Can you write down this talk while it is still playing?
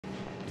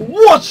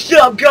What's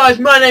up, guys?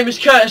 My name is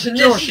Curtis, and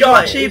Josh, this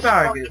guy is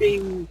teabagging.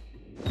 fucking...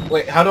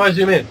 Wait, how do I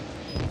zoom in?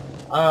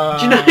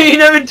 Do you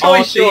know in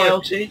Toy Story?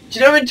 LT? Do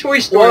you know in Toy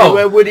Story Whoa.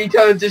 where Woody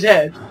turns his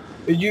head?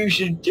 You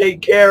should take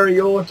care of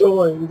your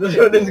toys. That's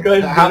what this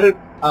guy's doing.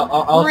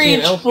 I'll see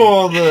Reach an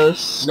for the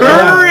sky.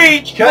 No.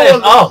 Reach Curtis, for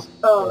the... oh!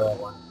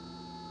 Oh.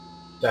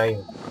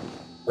 Dang.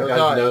 Oh, That guy's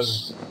guys.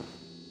 nose.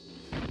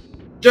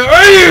 Damn!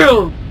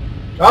 Oh,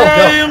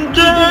 God.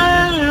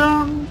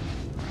 Damn.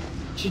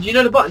 Did you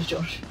know the buttons,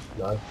 Josh?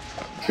 No.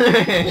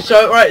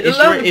 So, right, the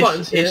learning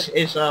buttons here.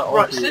 It's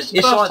Right, so this is the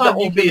it's first like time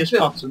the you've been obvious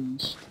filmed.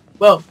 buttons.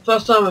 Well,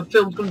 first time a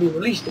film's going to be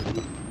released.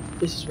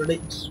 This is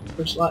released,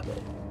 most likely.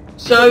 The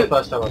So,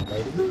 first time I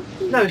played it.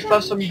 no, it's the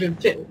first time you've been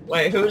filmed.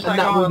 Wait, who was that And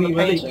that guy will on the be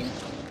released. painting?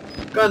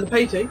 Guy in the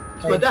painting,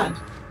 it's my dad.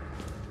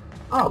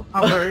 Oh,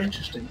 how very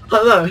interesting.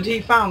 I know, And he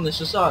found this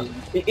asylum.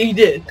 he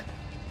did.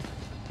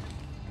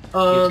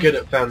 He's good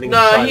at founding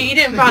No, asylums. he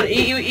didn't find it.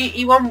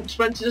 He once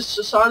went to this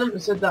asylum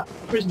and said that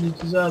prisoners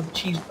deserve a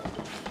cheeseburger.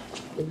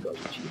 Then got a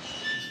cheeseburger.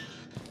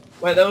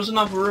 Wait, there was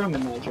another room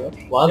in there, Josh.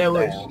 What Yeah, the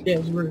it hell? was. Yeah, it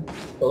was a room.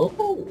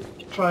 Oh.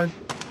 Try and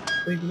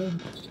break it in.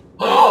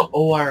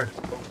 Oh, R.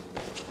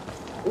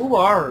 Ooh,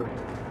 R.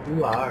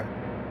 Ooh, R.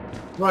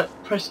 Right,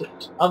 press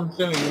it. I'm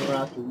feeling you're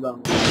out of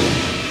lunch.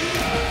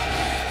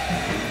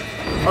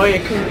 Oh yeah,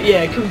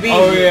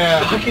 convenient. Oh,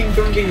 yeah. Fucking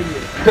convenient.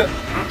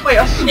 Wait,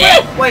 I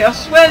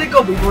swear to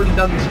God we've already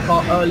done this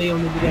part early on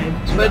in the game.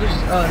 I swear this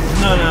is early.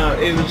 No,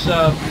 it was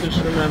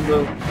just remember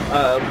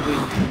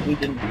we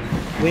didn't.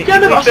 We, Yeah,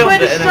 no, we but I swear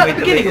filmed this it is and at then the we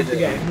beginning of deleted the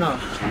it. game. No.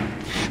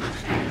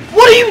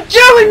 What are you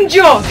doing,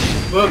 Josh?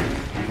 Oh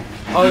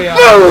yeah.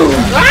 Boom!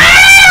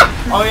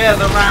 Oh yeah,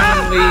 the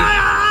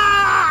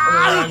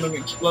random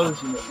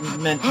explosion that was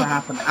meant to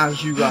happen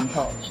as you run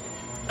past.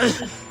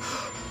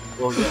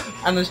 Well, yeah.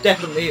 And there's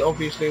definitely,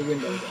 obviously, a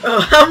window there.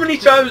 How many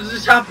times has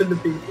this happened to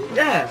people?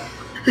 Yeah.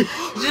 Is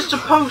this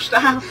supposed to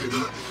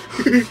happen?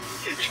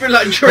 It's been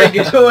like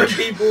triggers when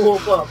people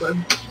walk up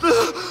and...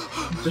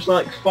 Just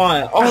like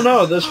fire. Oh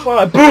no, there's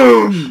fire.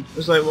 Boom!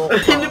 It's like what?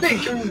 It's a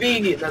bit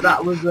convenient that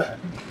that was there.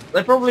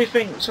 They probably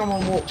think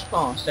someone walks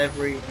past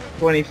every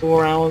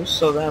 24 hours,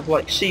 so they have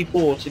like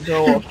C4 to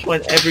go off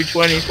every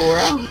 24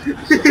 hours.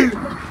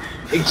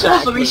 Exactly.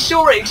 Also, we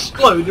saw it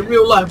explode in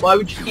real life. Why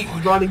would you keep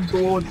running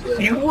towards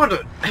it? You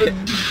wouldn't.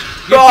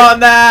 Oh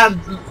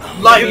man!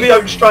 Lightning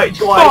don't strike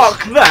twice.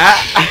 Fuck that!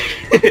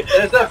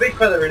 There's that big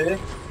fella in here.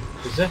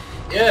 Is there?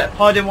 Yeah.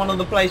 Hide in one of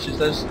the places.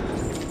 There's.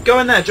 Go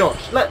in there,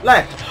 Josh. Left.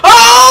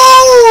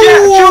 Oh!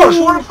 Yeah, Josh,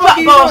 what the fuck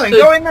are you bastard.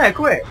 doing? Go in there,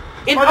 quick.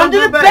 In Hide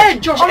under the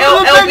bed, Josh. Under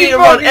the bed, LB you to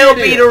run. fucking LB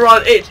idiot. to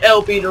run. It's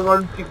LB to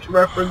run. Future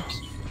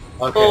reference.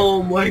 Okay.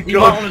 Oh my You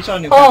might god. want to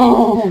turn your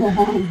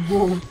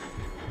Oh.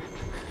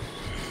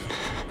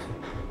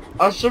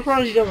 I'm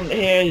surprised he doesn't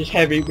hear his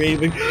heavy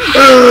breathing.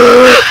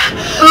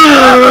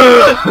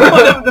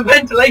 Oh, the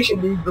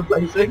ventilation needs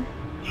replacing.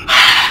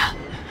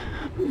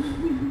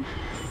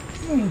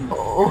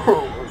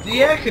 Oh,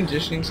 The air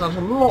conditioning sounds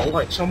a lot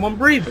like someone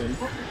breathing.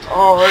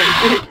 oh,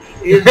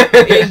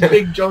 it is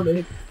Big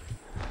Johnny.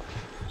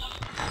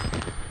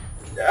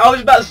 I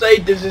was about to say,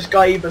 does this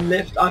guy even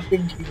lift? I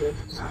think he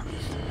lifts.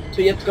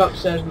 So you have to go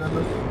upstairs and then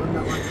run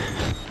that way.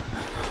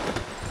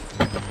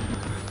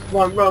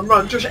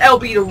 Run, just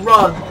LB to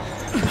run.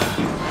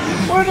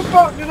 Where the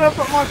fuck did I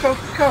put my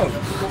Coca-Cola?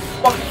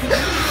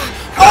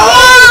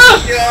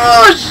 Oh!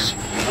 Yes!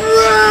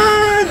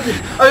 Run!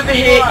 Over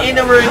here, in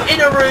a room,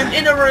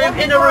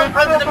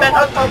 under the bed,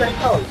 under the bed.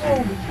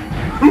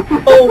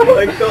 Oh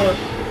my god.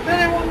 Does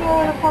anyone know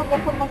where the fuck I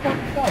put my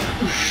Coca-Cola?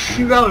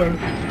 No.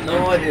 No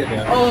idea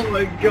now. Oh my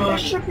It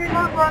gosh. should be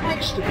like right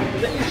next to me,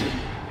 but it isn't.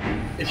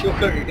 It's your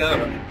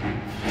Coca-Cola.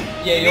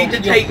 Yeah, You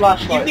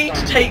need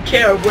to take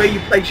care of where you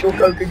place your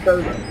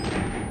Coca-Cola.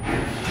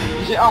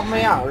 Is it up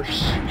my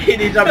arse?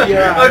 It is up your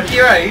ass. Up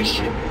your age.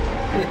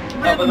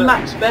 We have a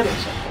max bed or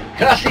something.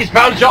 Kirsty's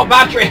found shot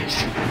batteries!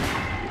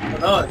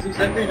 Oh, it's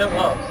exactly that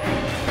last.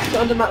 It's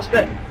under Matt's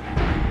bed.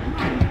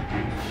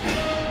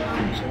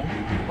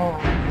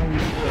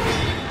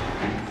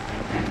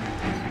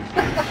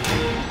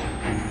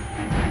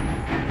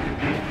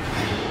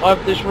 I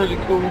have this really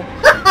cool...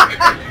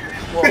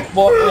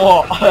 What?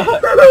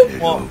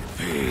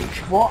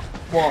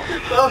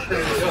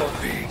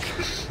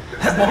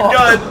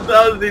 God, the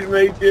sounds he's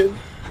making.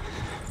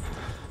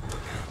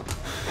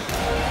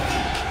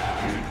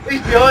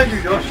 He's behind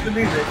you, Josh, the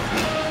music.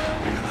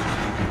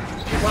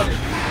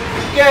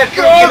 Get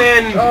freaking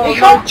in! Oh, You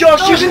can't,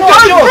 Josh, you can go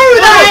through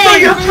that!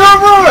 You can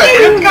throw it!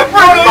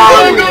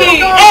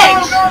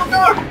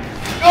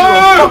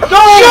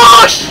 Go!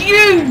 Josh,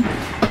 you!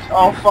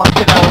 Oh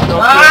fucking hell,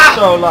 Josh,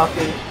 you're so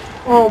lucky.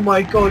 Oh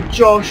my god,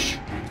 Josh.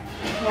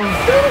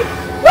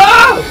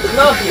 Oh!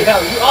 Lovely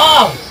hell, you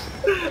are!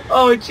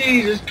 Oh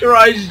Jesus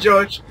Christ,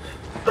 Josh.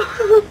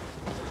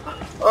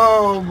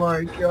 Oh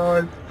my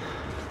god.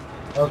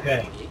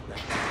 Okay.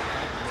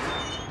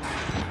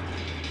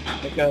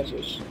 Because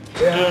it's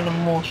doing a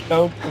Morse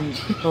code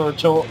for a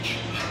torch.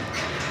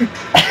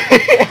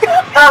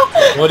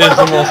 What is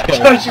the most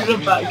Josh is a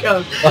fat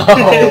cunt.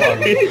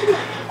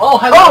 Oh,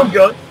 hello! Oh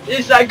god.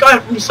 It's that guy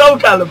from Soul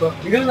Calibur.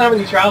 He doesn't have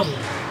any trousers.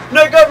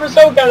 No, guy from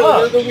Soul Calibur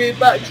Oh. with the weird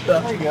back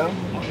stuff. There you go.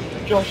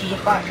 Josh is a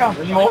fat cunt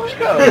and Morse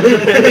go.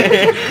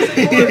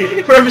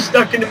 Forever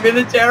stuck in the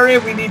military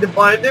and we need to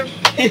find him.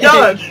 He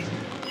does.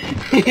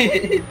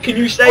 Can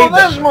you save Oh,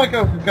 there's him? my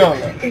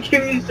Coca-Cola. Can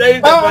you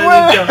save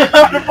Oh, him?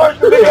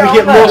 we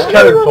get Morse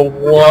code for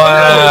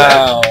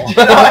wow.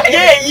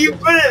 Yeah, you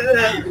put it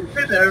there.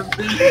 Put it there.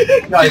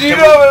 Guys, did you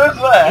know it was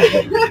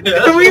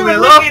there? We were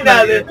looking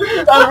at it.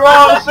 That's what I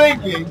was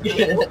thinking.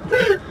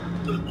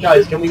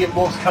 Guys, can we get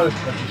Morse code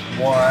for this?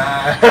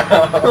 Wow.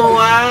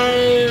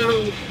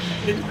 Wow.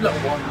 It's not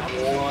one.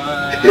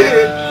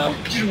 Wow.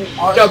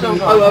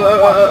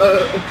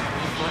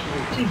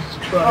 Jesus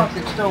Christ.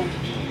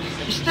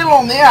 It's still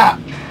on the app.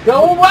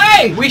 Go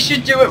away! We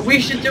should do it. We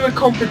should do a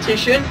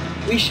competition.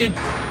 We should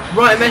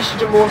write a message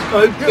to Morse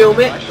code, film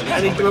it,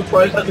 and he can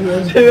reprise that to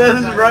us.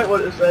 That's right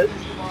what it says.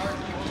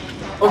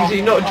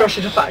 Obviously, not Josh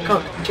is a fat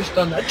cunt. Just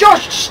done that.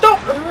 Josh,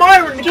 stop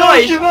admiring the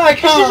guys. Josh, I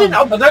This isn't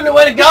a. don't know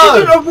where to This go.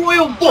 isn't a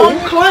royal ball.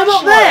 Climb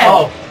up there.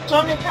 Oh,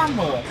 turn your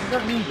camera off. You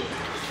don't need it.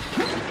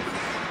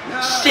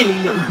 Silly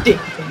little dick.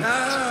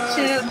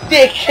 Silly little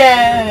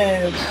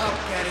dickhead.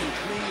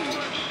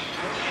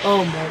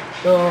 Oh my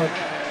god.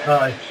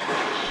 Hi.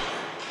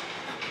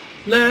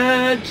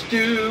 Let's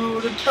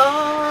do the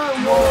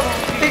time war.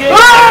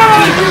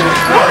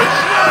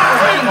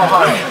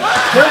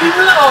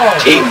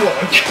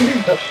 Teamwork.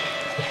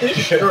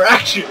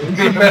 Distraction. you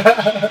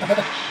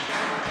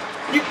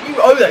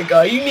owe that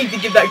guy. You need to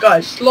give that guy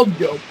a slum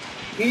job.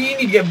 You need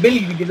to get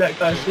Billy to give that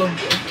guy a slum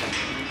job.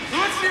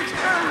 What's the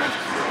experiment?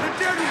 The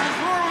dead ones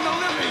roar on the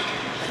living.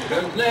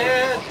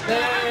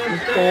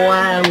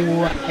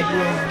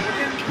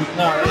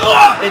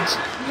 It's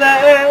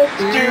let's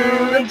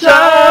do the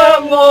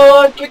time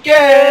warp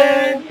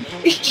again.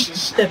 It's just a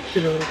step to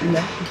the left,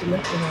 to the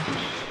left, to the left.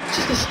 It's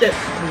just a step to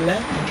the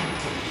left.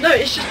 No,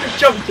 it's just a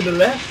jump to the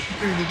left.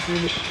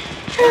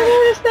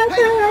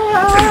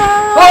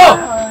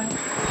 Oh!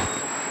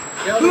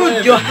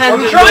 Put your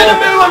hands I'm trying to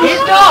move, I'm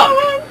stuck!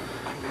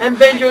 And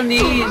bend your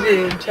knees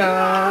in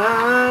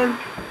time.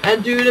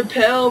 And do the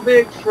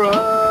pelvic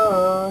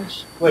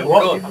thrust. Wait,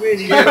 what? It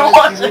really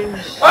What?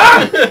 is.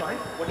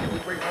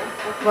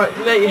 Right,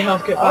 let your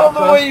health get I back love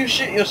the way first. you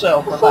shit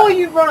yourself. Before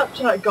you run up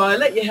to that guy,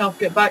 let your health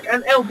get back,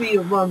 and LB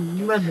will run,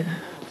 remember that.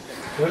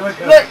 Where do I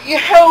go? Let your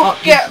health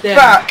Up get instead.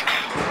 back.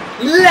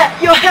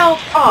 Let your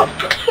health up!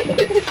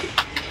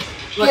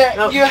 Get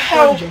now, your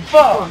health Josh, back.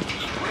 come on.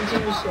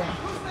 Continue saying.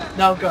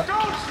 Now go.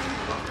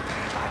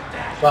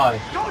 Bye.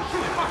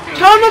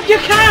 Turn off your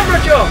camera,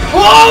 Josh!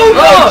 Whoa!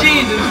 Oh,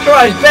 Jesus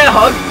Christ, bear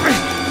hug!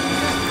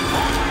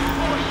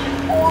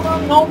 Oh,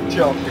 I'm not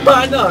joking. I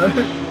know.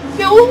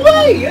 Get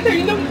away! I know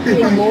you don't do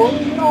it. More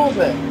ignore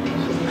it.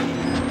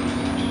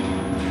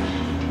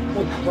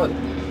 What?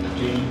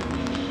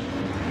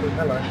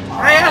 Hello.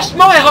 Hey, that's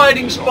my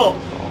hiding spot!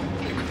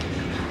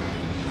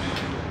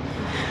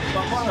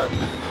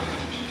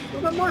 What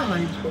about my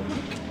hiding spot?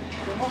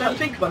 Don't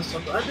think about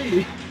stuff like that, do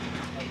you?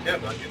 I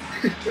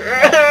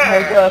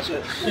got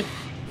it.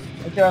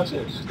 I got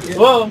it.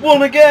 Whoa,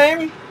 Won a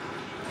game?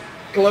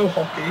 Glow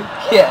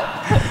hockey.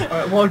 Yeah.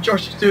 Alright, while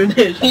Josh is doing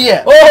this.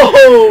 Yeah.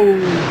 Oh!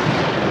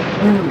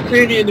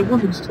 Clearly in the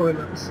women's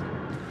toilets.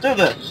 Do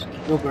this.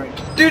 You're great.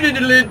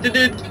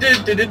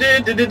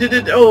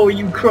 Oh,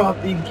 you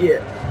crafty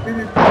git.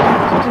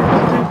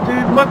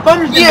 My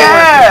thumb's in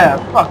Yeah!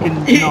 Fucking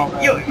the way.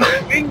 no, Your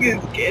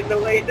fingers get in the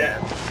way there.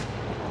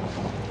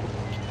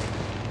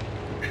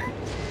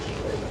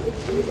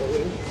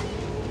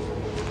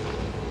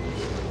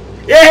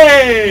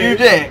 Yay! You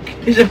dick.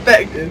 It's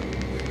effective.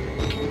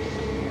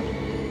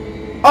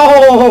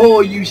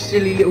 Oh, you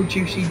silly little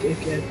juicy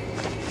dickhead.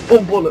 Oh,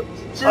 bollocks.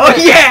 Oh,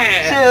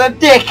 yeah! To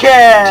the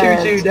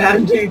dickhead. Tutu,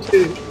 Dan,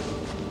 tutu.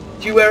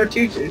 Do you wear a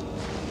tutu? To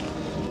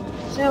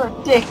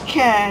the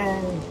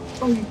dickhead.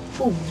 Oh, you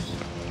fools.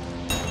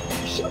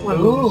 Suck my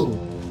Ooh. balls.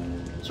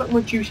 Suck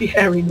my juicy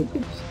hairy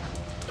nipples.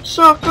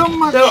 Suck on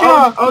my So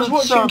chocolate. I was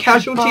watching suck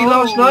Casualty your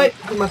last balls. night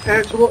because my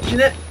parents were watching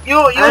it.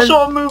 You're And-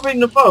 sort of moving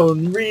the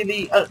phone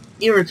really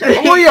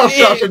irritating. Oh, you're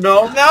such a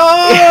knob.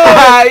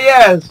 No!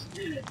 Yes.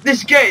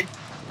 This game.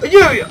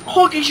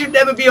 Hockey should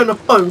never be on the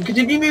phone because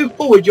if you move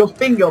forward, your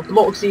finger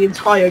blocks the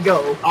entire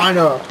goal. I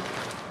know.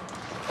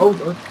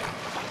 Hold on.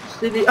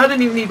 Silly. I don't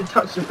even need to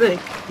touch the thing.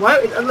 Why?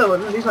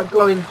 Look, these like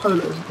glowing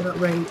polos. They're not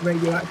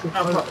radioactive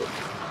polos.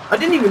 I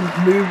didn't even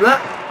move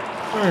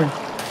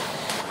that.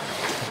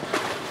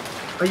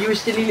 Are you a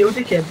silly little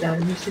dickhead,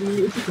 Dan? You silly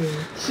little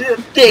dickhead.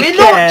 Dickhead. We're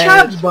not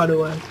chavs, by the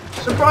way.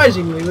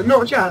 Surprisingly, we're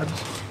not chavs.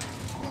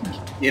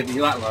 Yeah, but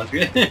you act like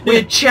it.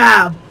 We're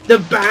Chav, the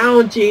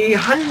bounty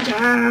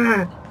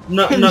hunter.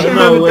 No, Do you no, remember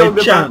no, Dog we're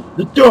the champ.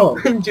 The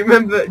dog. do you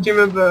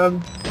remember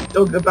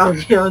Dog the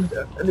bounty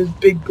hunter and his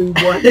big boob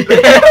wife?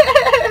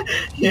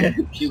 Yeah.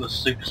 She was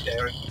super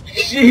scary.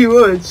 She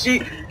was.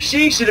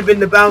 She should have been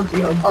the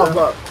bounty hunter. Oh,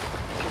 but.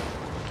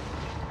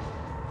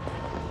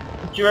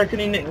 Do you reckon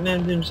he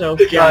nicknamed himself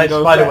Giant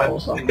Django spider Fett or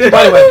webs. something?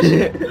 Spider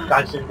webs.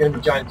 Guys, there's going to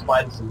be giant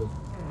spiders in them.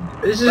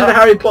 This isn't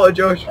Harry Potter,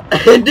 Josh.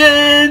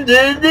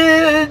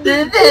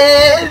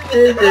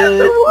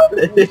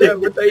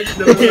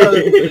 Interpretation of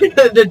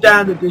the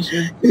Dan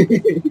edition.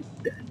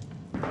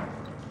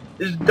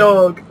 This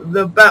dog,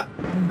 the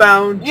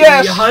bounty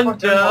Yes!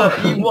 hunter.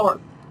 You what?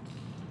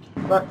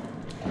 But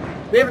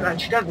we haven't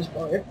actually done this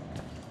part yet.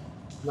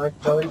 Like,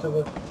 go into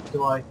the...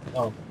 Do I?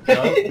 Oh.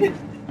 No.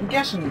 I'm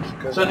guessing it's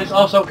good. So this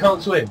also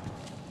can't swim.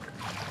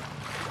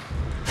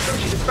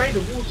 She's afraid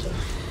of water.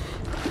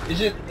 Is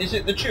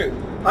it the tube?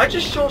 I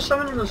just saw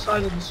someone on the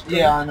side of the screen.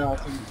 Yeah, I know, I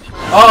think.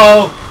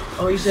 Oh!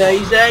 Oh, he's there,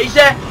 he's there, he's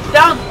there!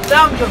 Down,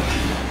 down, Josh!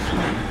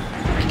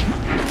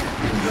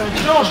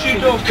 Josh, you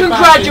don't...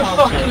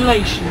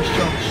 Congratulations,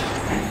 Josh!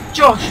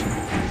 Josh!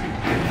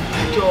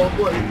 Josh,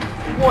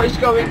 what is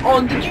going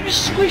on? Did you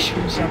just squish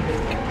me or something?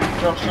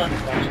 Josh, don't.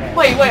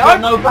 Wait, You've I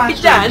got no hey,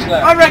 batteries Dan,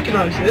 left. I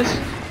recognise this.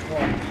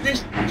 What?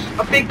 This,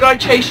 a big guy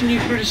chasing you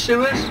through the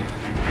sewers.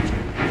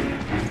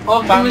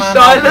 Arkham Batman,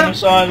 Asylum. Arkham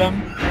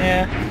Asylum,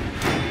 yeah.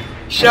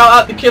 Shout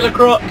out the Killer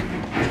Croc.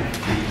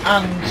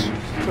 And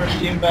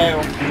Christian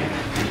Bale.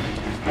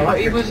 Oh,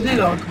 he was in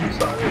Arkham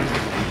Asylum.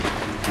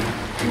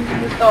 He was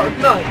in the Dark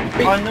Knight.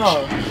 I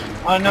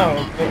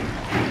know, but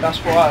that's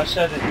what I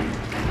said it.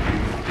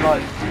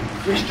 Like,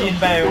 Christian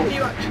Bale. What are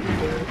you actually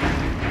doing?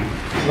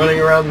 Running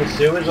around the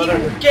sewers, I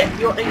don't know. Get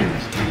your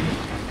aims.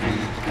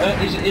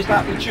 Is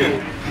that the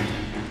tube?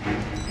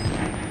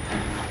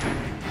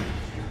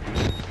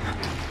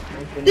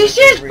 This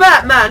is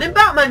Batman! In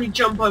Batman you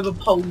jump over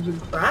poles and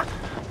crap.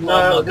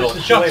 No, this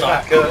is the way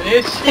back.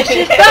 This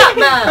is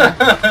Batman!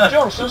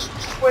 Josh, that's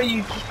where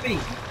you just been.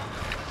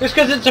 Just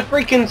because it's a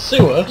freaking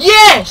sewer.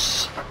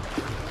 Yes!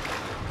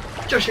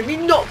 Josh, have you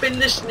not been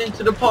listening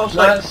to the past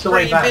No, like that's the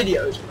way 3 back.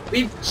 videos?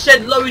 We've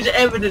said loads of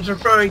evidence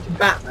referring to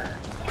Batman.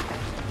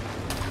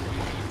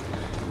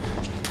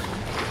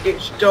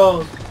 It's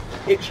Dog.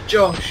 It's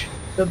Josh.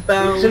 The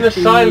bounty It's an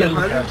asylum,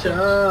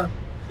 hunter.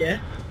 Yeah?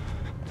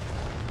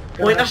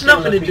 Wait, that's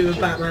nothing to do with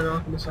Batman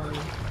Arkham Asylum.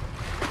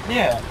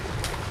 Yeah.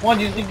 Why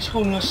do you think it's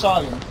called an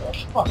asylum,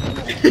 Josh? Fucking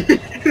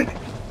hell.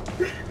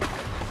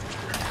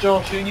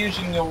 Josh, you're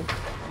using your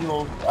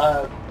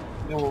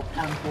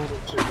camcorder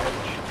too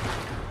much.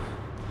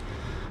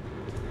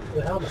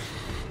 The helmet.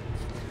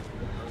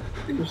 I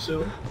think it's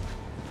so.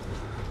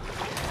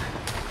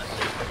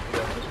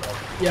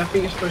 Yeah, I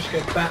think it's supposed to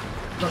go back,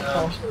 not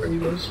past where he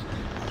was.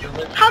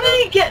 How did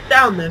he get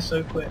down there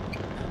so quick?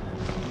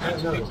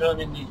 That's to be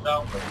turning these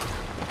down.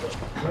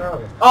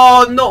 No.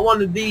 Oh, not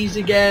one of these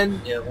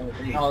again. Yeah, one of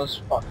these. Oh, that's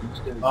fucking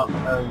stupid. Up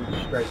and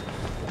straight.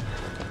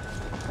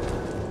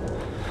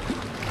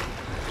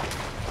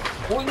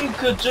 What you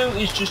could do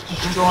is just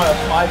destroy a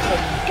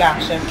 500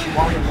 gas empty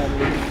one and then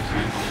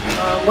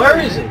leave. Where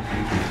is he?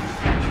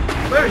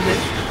 Where is it?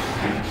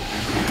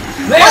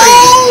 There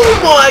Oh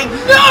my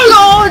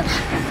God!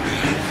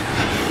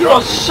 You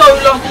are so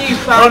lucky you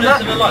found Run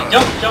that. into the light.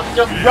 Jump, jump,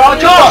 jump. Run,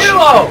 Josh!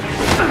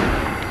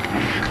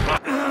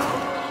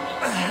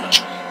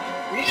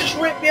 You just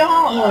ripped your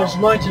heart Oh, it's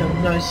out. my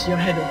turn. Nice, your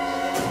head off.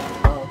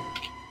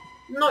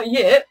 Not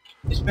yet.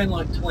 It's been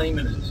like 20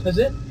 minutes. Has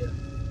it? Yeah.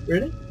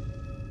 Really?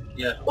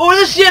 Yeah. Well,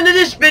 that's the end of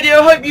this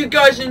video. Hope you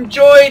guys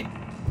enjoyed.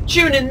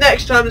 Tune in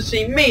next time to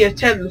see me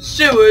attempt the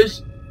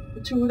sewers.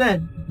 Until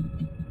then.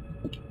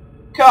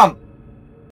 Come.